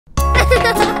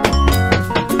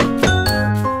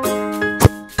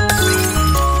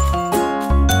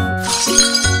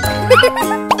Oops.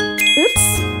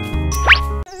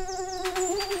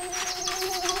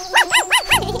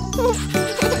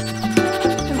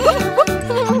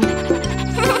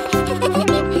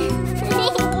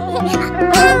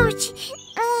 Ouch!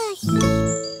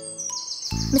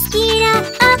 Mosquito,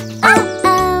 oh, oh,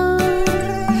 oh.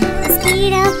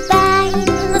 Mosquito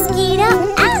bite, mosquito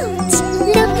out.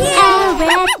 Look, a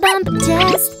red bump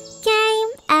just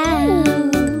came out.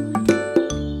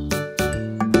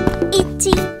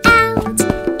 Itchy out,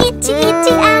 itchy,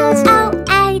 itchy out. Oh,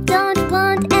 I don't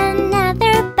want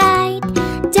another bite.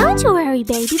 Don't you worry,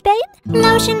 baby babe.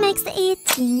 Lotion makes the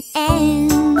itching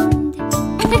end.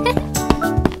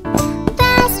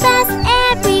 Buzz, buzz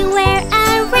everywhere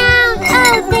around.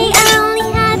 Oh, they are only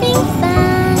having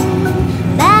fun.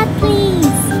 But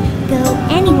please, go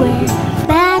anywhere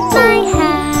but my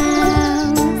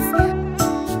house.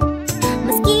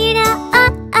 Mosquito,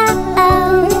 oh, oh,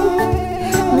 oh.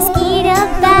 Mosquito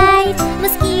bite,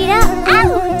 mosquito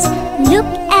out. Look,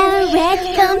 a red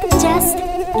bump just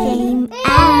came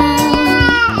out.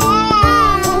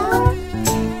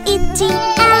 Itchy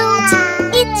out,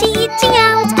 itchy, itchy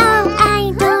out. Oh,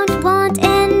 I don't want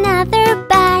another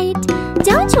bite.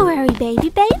 Don't you worry, baby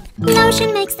babe.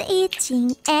 Lotion makes the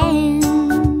itching end.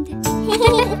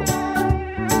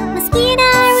 Mosquito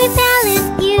repellent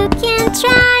you can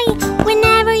try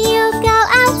whenever you go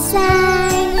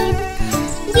outside.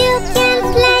 You can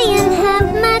play and have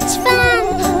much fun.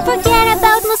 Forget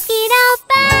about mosquito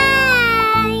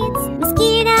bites.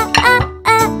 Mosquito, oh,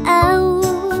 oh, oh.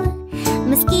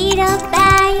 Mosquito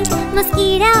bite,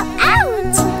 mosquito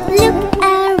out. Look, a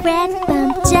red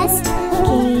bump just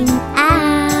came out.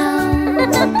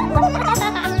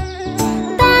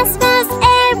 Buzz, buzz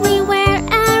everywhere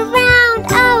around.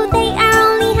 Oh, they are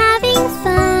only having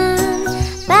fun.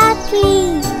 But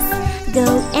please, go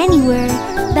anywhere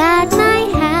but my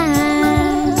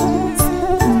house.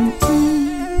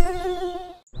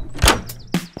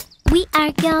 We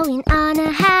are going on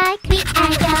a hike. We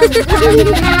are going on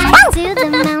a hike to the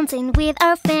mountain with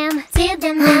our fam. To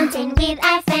the mountain with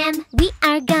our fam. We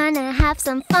are gonna have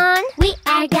some fun. We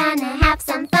are gonna have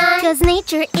some fun. 'Cause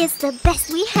nature is the best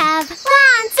we have.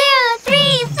 1, 2,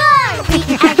 3, 4. We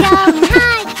are going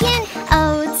hiking.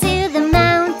 Oh, to the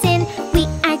mountain. We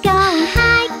are going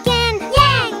hiking.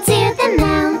 Yay! To the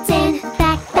mountain.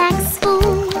 Backpacks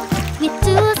full with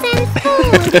tools and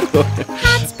food.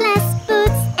 Hot splash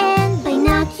boots and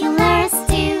binoculars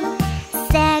too.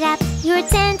 Set up your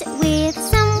tent with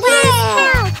someone's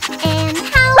help. And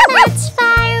how much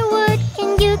firewood can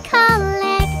you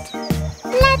collect?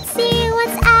 Let's see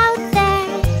what's out there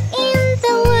in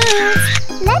the woods.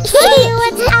 Let's see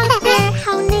what's out there,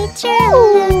 how nature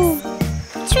looks.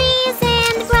 Trees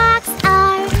and rocks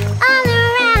are all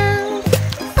around.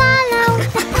 Follow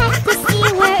the path to see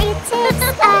where it takes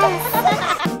us.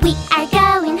 We are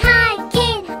going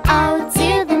hiking, oh, to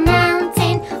the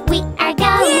mountain. We are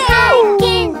going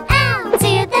hiking, out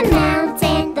to the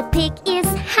mountain. The peak is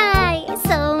high,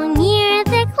 so near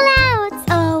the clouds.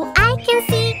 Oh, I can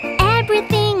see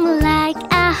everything like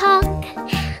a hawk.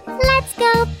 Let's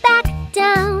go back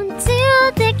down to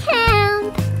the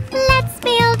camp. Let's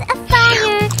build a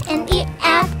fire and eat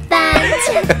a bunch.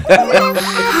 Look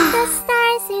at the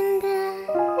stars in the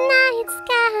night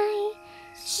sky,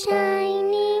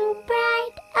 shining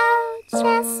bright, oh,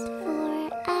 just for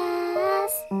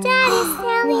us. Daddy's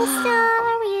telling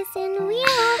stories and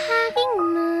we're having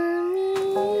mommy.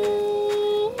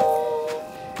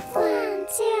 1,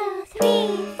 2,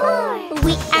 3, 4.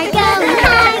 We are going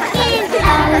hiking,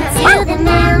 oh, to the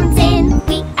mountain.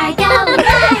 We are going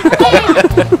hiking,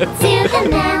 to the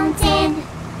mountain.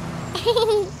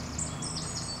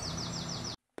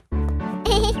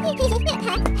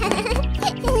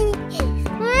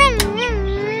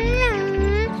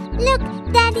 Look,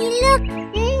 Daddy, look.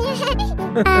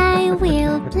 I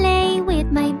will play with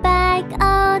my bike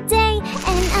all day,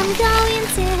 and I'm going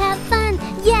to have fun.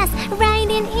 Yes,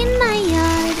 riding in my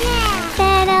yard.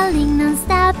 Pedaling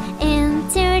non-stop and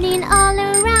turning all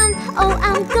around. Oh,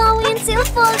 I'm going to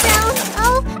fall down.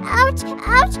 Oh, ouch,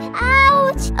 ouch,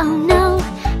 ouch. Oh no,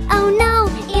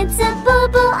 it's a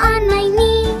boo-boo on my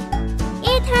knee.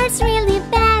 It hurts really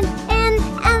bad and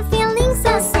I'm feeling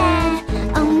so sad.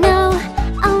 Oh no,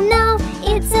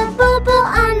 it's a boo-boo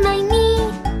on my knee.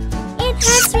 It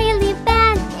hurts really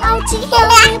bad. Ouchie,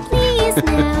 help me please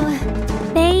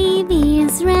now. Baby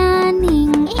is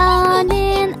running on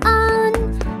and on.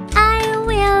 I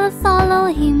will follow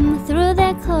him through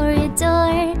the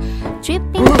corridor.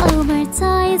 Tripping over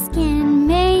toys can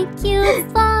make you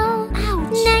fall.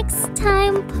 Ouch. Next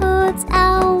time put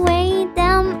away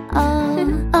them all.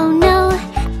 Oh no,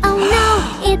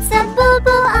 it's a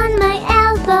boo-boo on my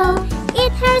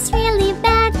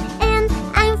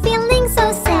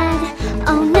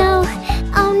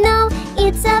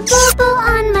It's a boo-boo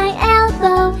on my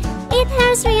elbow. It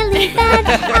hurts really bad.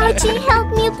 Ouchie, help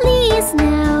me please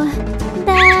now.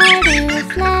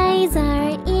 Butterflies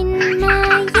are in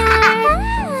my yard,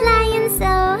 flying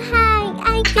so high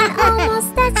I can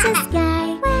almost touch the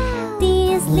sky.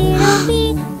 This little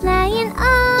bee flying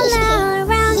all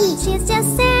around, she's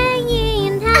just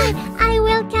saying hi. I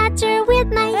will catch her with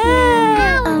my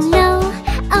hand.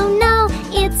 Oh no,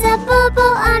 it's a boo-boo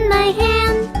on my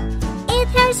hand. It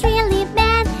hurts really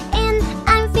bad and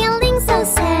I'm feeling so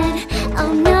sad.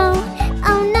 Oh no,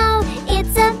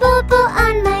 it's a boo-boo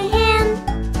on my hand.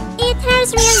 It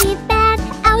hurts really bad.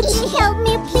 Ouchie, help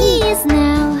me please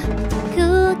now.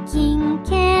 Cooking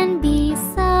can be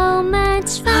so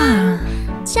much fun.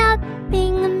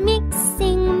 Chopping,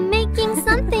 mixing, making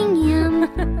something yum.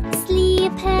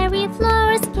 Slippery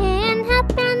floors can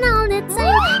happen all the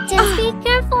time. Just be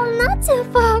careful not to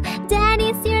fall.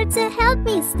 Daddy's here to help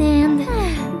me stand.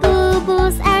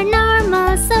 Boo-boos are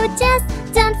normal, so just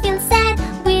don't feel sad.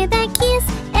 With a kiss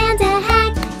and a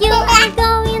hug, you are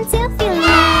going to feel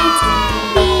right.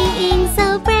 Being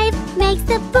so brave makes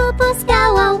the boo-boos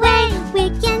go away. We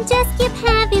can just keep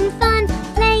having fun,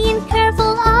 playing careful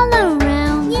all around.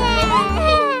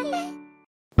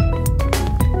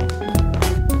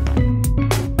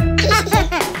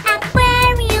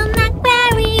 Aquarium,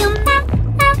 aquarium,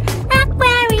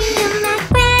 aquarium,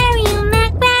 aquarium, aquarium,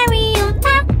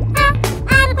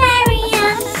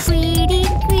 aquarium. Pretty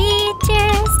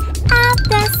creatures of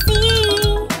the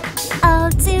sea, all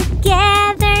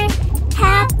together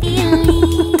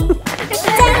happily.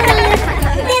 Take a look,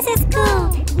 this is cool.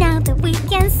 Now that we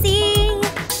can see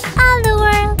all the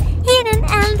world hidden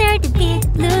under the big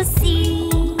blue sea.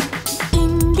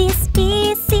 In this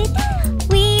visit,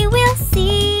 we will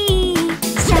see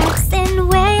sharks and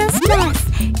whales plus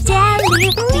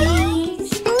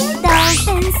jellyfish,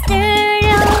 dolphins,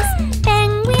 turtles,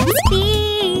 penguins,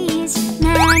 fish,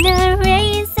 manta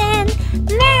rays and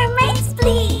mermaids,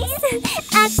 please.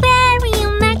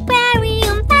 Aquarium,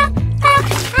 aquarium,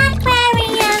 aquarium,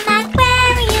 aquarium,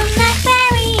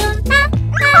 aquarium,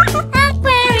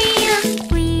 aquarium.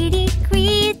 Pretty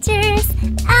creatures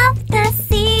of the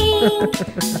sea,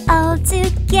 all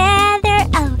together,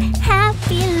 oh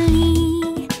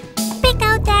happily. Pick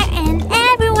out there and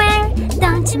everywhere,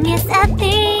 don't you miss a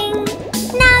thing.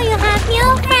 Now you have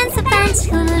new friends, a bunch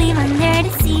who live under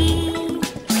the sea.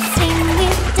 Swim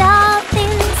with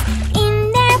dolphins in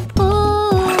their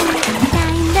pool,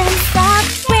 kind and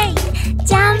soft, great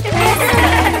jumpers.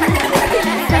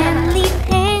 Friendly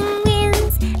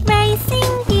penguins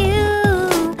racing you.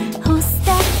 Who's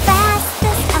the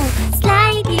fastest? Oh,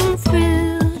 sliding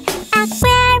through.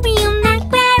 Aquarium,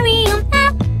 aquarium,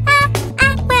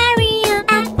 aquarium,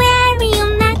 aquarium,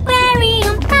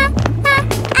 aquarium,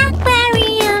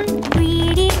 aquarium.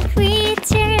 Pretty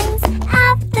creatures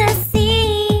of the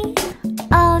sea,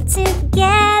 all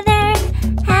together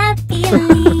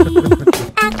happily.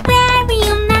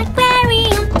 Aquarium,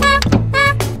 aquarium,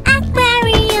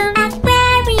 aquarium,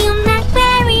 aquarium,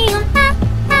 aquarium,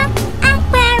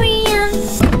 aquarium.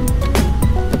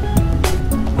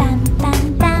 Bum bum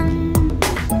bum,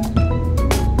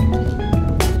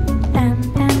 bum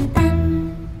bum bum.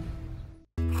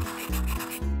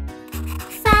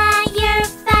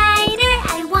 Firefighter, I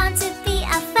want to be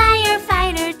a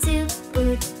firefighter to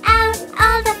put out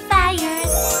all the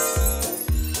fires.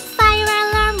 Fire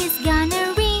alarm is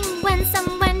gonna ring when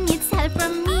someone needs help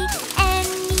from me.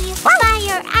 Any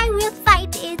fire, I will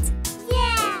fight it.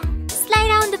 Yeah! Slide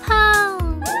down the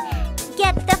pole,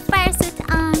 get the fire suit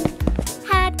on,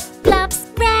 hat, gloves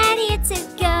ready to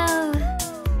go.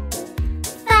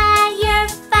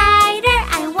 Firefighter,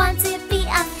 I want to be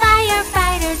a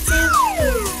firefighter to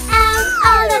put out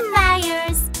all the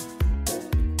fires.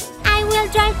 I will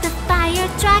drive the fire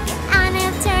truck and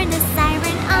I'll turn the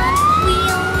siren on.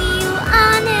 Wheel, wheel,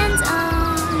 on and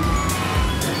on.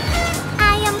 I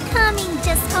am coming,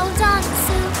 just hold on,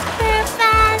 super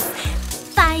fast.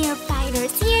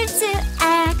 Firefighters here to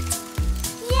act.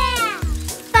 Yeah!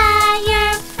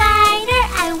 Firefighter,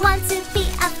 I want to be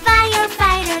a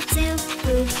firefighter to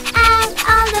put out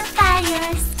all the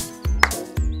fires.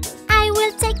 I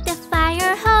will take the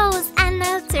fire hose and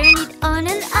I'll turn it on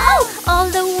and oh, all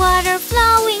the water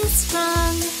flowing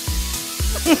strong.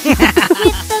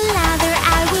 With the ladder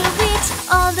I will reach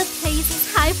all the places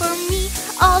high for me,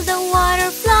 all the water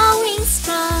flowing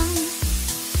strong.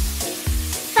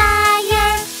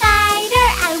 Firefighter,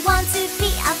 I want to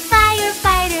be a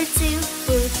firefighter to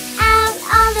put out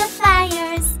all the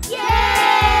fires.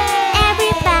 Yay!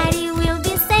 Everybody will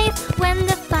be safe when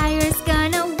the fire's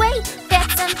gonna wait.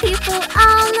 Pets and people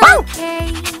all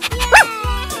okay. Yay!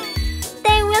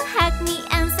 They will hug me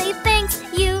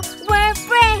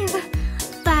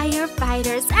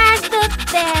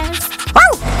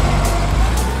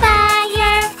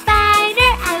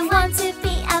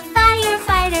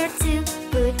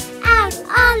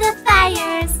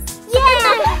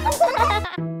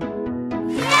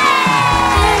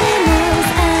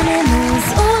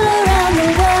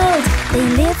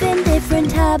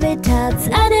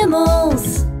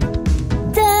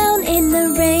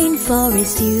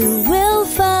forest you will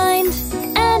find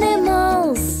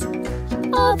animals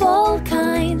of all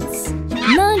kinds.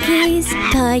 Monkeys,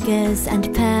 tigers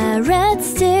and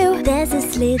parrots too. There's a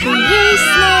slithery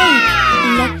snake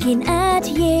looking at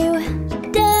you.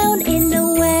 Down in the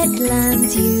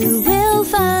wetlands you will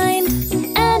find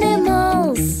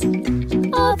animals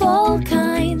of all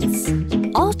kinds.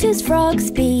 Otters,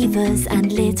 frogs, beavers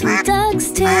and little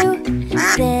ducks too.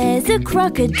 There's a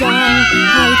crocodile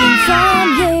hiding from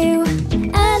you.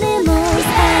 Animals,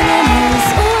 animals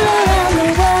all around the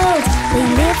world. They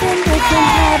live in different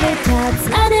habitats.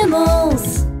 Animals.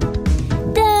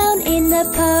 Down in the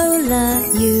polar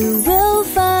you will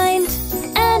find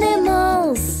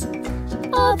animals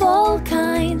of all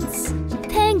kinds.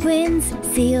 Penguins,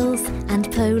 seals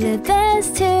and polar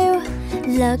bears too.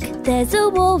 Look, there's a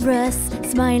walrus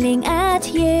smiling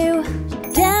at you.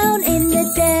 Down in the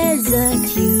desert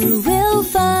you will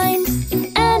find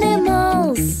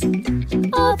animals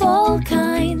of all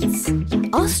kinds.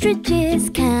 Ostriches,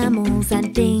 camels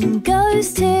and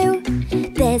dingoes too.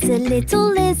 There's a little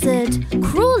lizard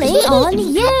crawling on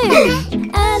you.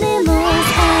 Animals,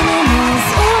 animals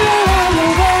all around the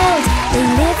world. They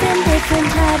live in different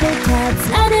habitats.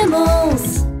 Animals.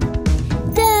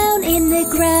 Down in the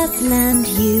grassland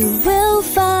you will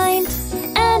find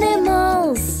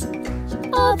animals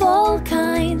of all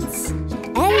kinds.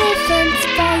 Elephants,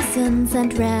 bisons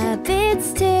and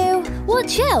rabbits too.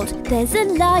 Watch out, there's a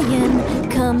lion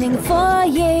coming for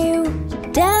you.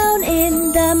 Down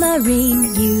in the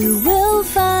marine you will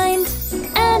find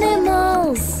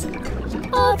animals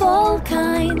of all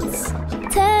kinds.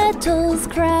 Turtles,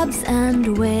 crabs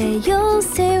and whales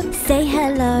too. Say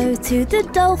hello to the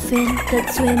dolphin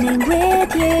that's swimming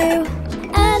with you.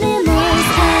 Animals,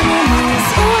 animals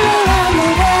all around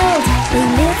the world. They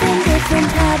live in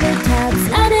different habitats.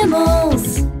 Animals.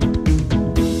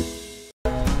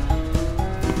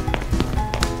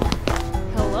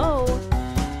 Hello.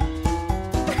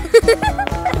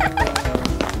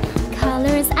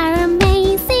 Colors are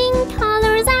amazing,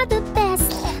 colors are the best.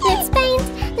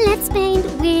 Let's paint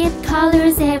with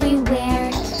colors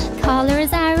everywhere.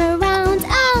 Colors are around,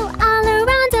 oh, all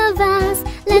around of us.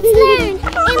 Let's learn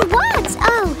and watch,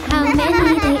 oh, how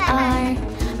many they are.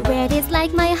 Red is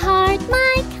like my heart,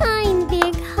 my kind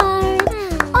big heart.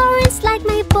 Orange like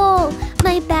my bowl,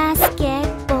 my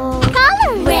basketball.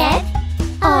 Colors! Red,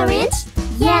 orange,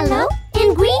 yellow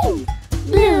and green.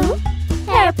 Blue,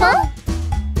 purple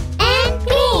and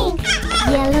pink.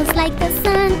 Yellow's like the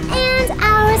sun and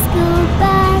our school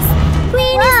bus.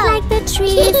 Green is like the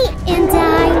trees and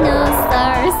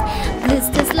dinosaurs. Blue's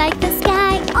just like the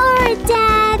sky or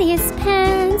daddy's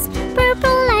pants.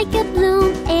 Purple like a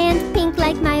bloom and pink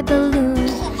like my balloon.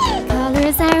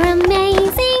 Colors are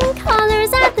amazing,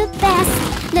 colors are the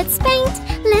best. Let's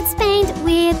paint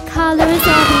with colors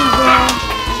everywhere.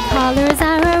 Colors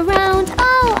are around,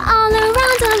 oh, all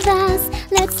around of us.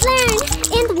 Let's learn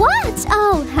and watch,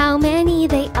 oh, how many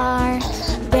they are.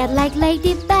 Red like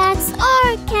ladybugs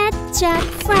or ketchup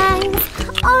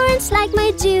fries. Orange like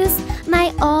my juice,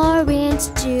 my orange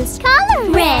juice.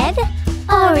 Color! Red,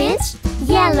 orange,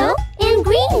 yellow and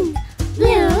green.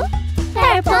 Blue,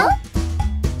 purple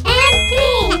and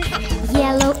pink.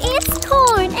 Yellow is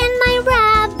corn and my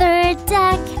rubber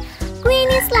duck. Green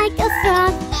is like a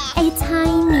frog, a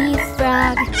tiny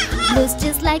frog. Blue's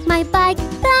just like my bike,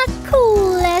 the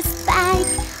coolest bike.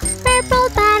 Purple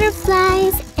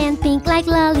butterflies and pink like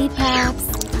lollipops.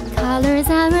 Colors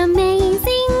are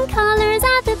amazing, colors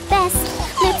are the best.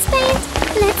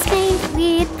 Let's paint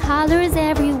with colors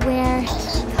everywhere.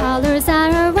 Colors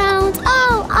are around,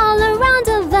 oh, all around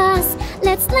of us.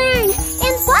 Let's learn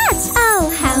and watch, oh,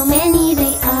 how many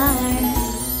they are.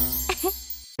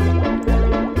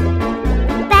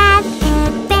 Bad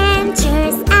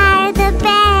adventures are the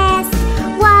best.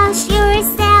 Wash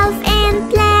yourself and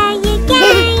play a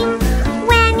game.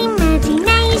 When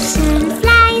imagination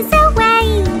flies away,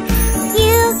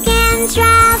 you can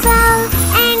travel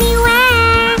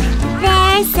anywhere.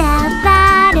 There's a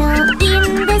bottle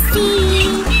in the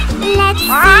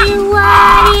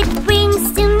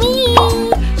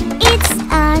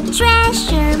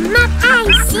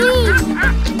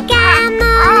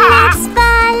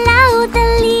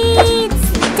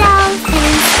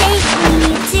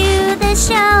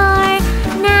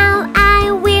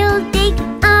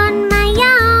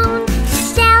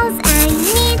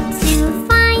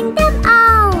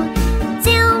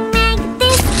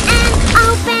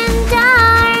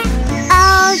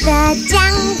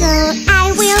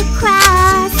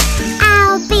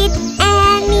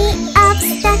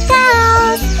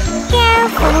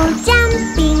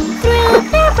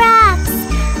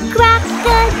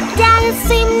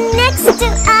to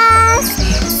us,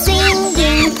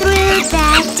 singing through the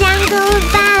jungle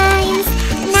vines.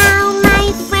 Now my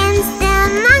friends the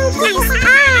monkeys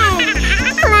are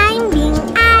climbing.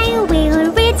 I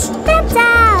will reach the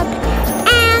top,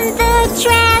 and the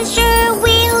treasure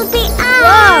will be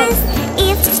ours.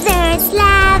 If there's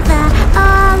lava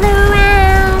all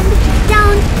around,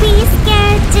 don't be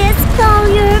scared, just call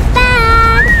your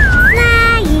bag.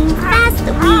 Flying fast,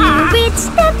 we reach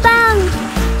the boat.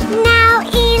 Now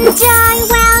enjoy,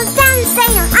 well done,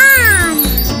 sail on.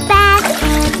 Bad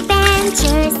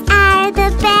adventures are the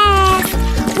best.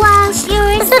 Wash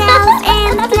yourself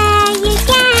and play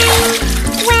again.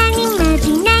 When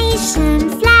imagination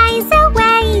flies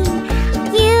away,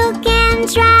 you can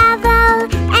travel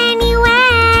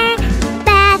anywhere.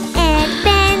 Bad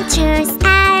adventures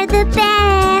are the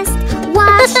best.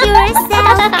 Wash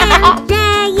yourself and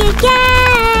play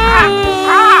again.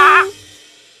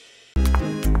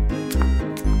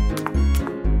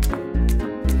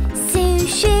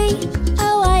 Sushi,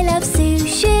 oh I love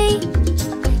sushi,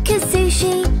 'cause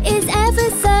sushi is ever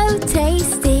so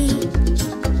tasty.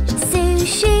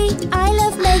 Sushi, I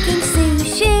love making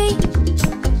sushi.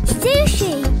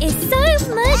 Sushi is so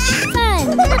much fun.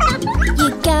 You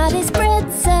gotta spread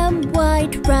some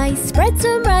white rice, spread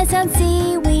some rice on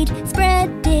seaweed, spread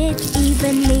it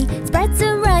evenly, spread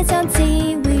some rice on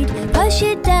seaweed, push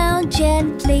it down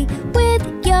gently with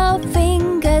your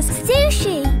fingers.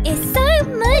 Sushi is so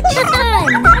much fun.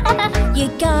 You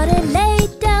gotta lay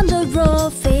down the raw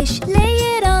fish, lay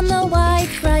it on the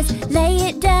white rice, lay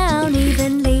it down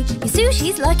evenly. Your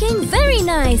sushi's looking very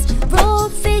nice. Raw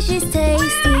fish is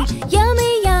tasty,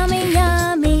 yummy, yummy,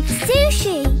 yummy.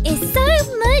 Sushi is so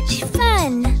much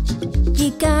fun. You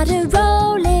gotta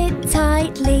roll it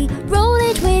tightly, roll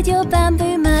it with your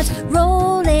bamboo mat,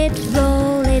 roll it,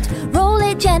 roll it, roll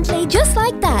it gently, just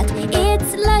like that.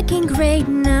 It's looking great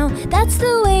now, that's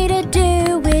the way to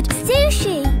do it.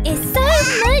 Sushi is so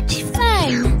much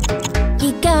fun.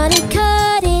 You gotta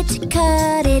cut it,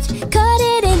 cut it, cut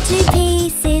it into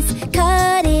pieces,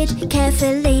 cut it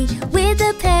carefully with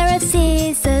a pair of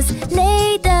scissors.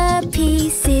 Lay the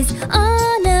pieces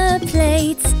on a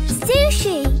plate.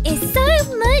 Sushi is so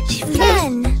much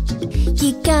fun.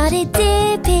 You gotta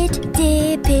dip it,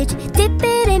 dip it, dip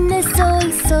it in the soy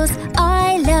sauce.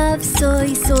 I love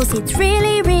soy sauce, it's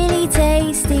really, really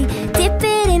tasty. Dip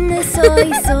it in the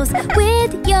soy sauce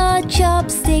with your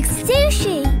chopsticks.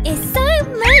 Sushi is so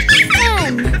much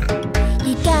fun.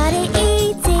 You gotta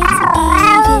eat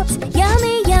it,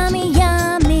 yummy, yummy,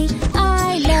 yummy.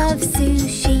 I love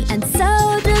sushi and so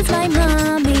does my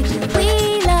mommy. We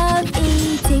love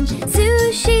eating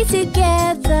sushi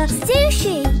together.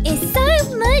 Sushi is so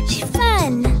much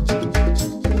fun.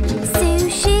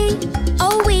 Sushi,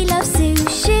 oh we love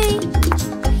sushi,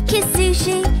 'cause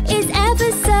sushi is ever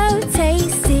so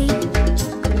tasty.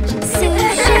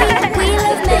 Sushi, we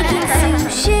love making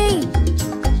sushi.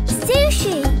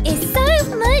 Sushi is so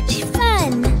much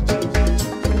fun.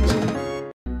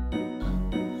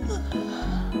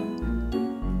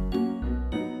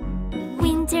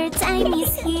 Winter time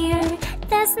is here,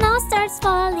 the snow starts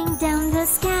falling down the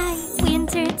sky.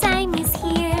 Winter time is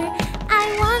here, I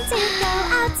want to go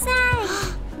outside.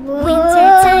 Winter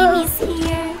time is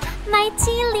here, my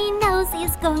chilly nose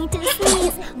is going to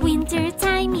sneeze. Winter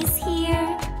time is here,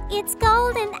 it's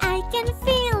cold and I can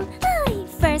feel.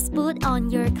 First put on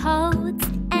your coats,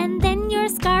 and then your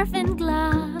scarf and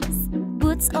gloves.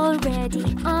 Boots already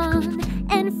on,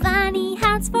 and funny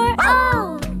hats for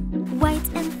all. White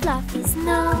and fluffy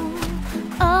snow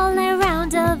all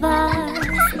around of us.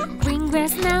 Green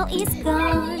grass now is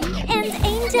gone, and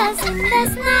angels in the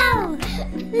snow.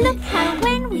 Look how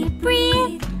when we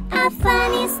breathe, a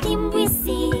funny steam we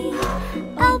see.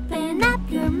 Open up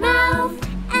your mouth,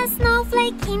 a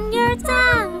snowflake in your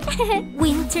tongue.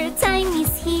 Winter time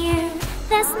is here,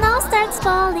 the snow starts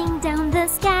falling down the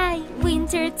sky.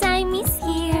 Winter time is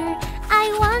here, I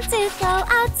want to go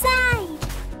outside.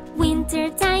 Winter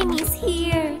time is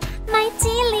here, my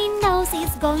chilly nose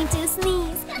is going to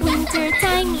sneeze. Winter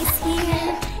time is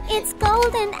here, it's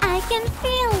cold and I can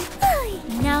feel.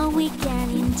 Now we can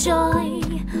enjoy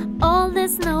all the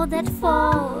snow that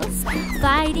falls,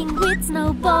 fighting with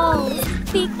snowballs.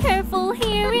 Be careful,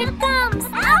 here it comes.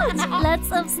 Ouch!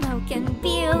 Lots of snow can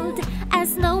build a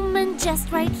snowman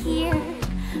just right here.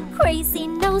 Crazy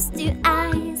nose to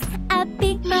eyes, a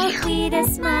big mouth with a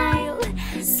smile.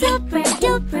 Super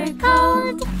duper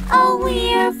cold, oh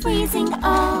we're freezing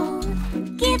all.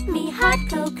 Give me hot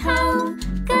cocoa,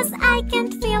 'cause I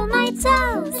can't feel my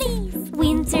toes. Please.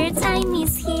 Winter time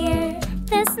is here,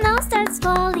 the snow starts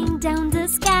falling down the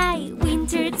sky.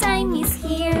 Winter time is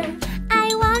here, I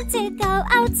want to go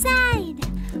outside.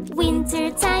 Winter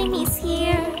time is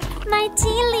here. My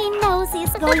chilly nose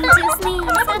is going to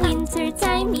sneeze. Winter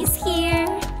time is here.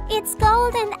 It's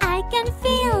cold and I can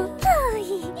feel.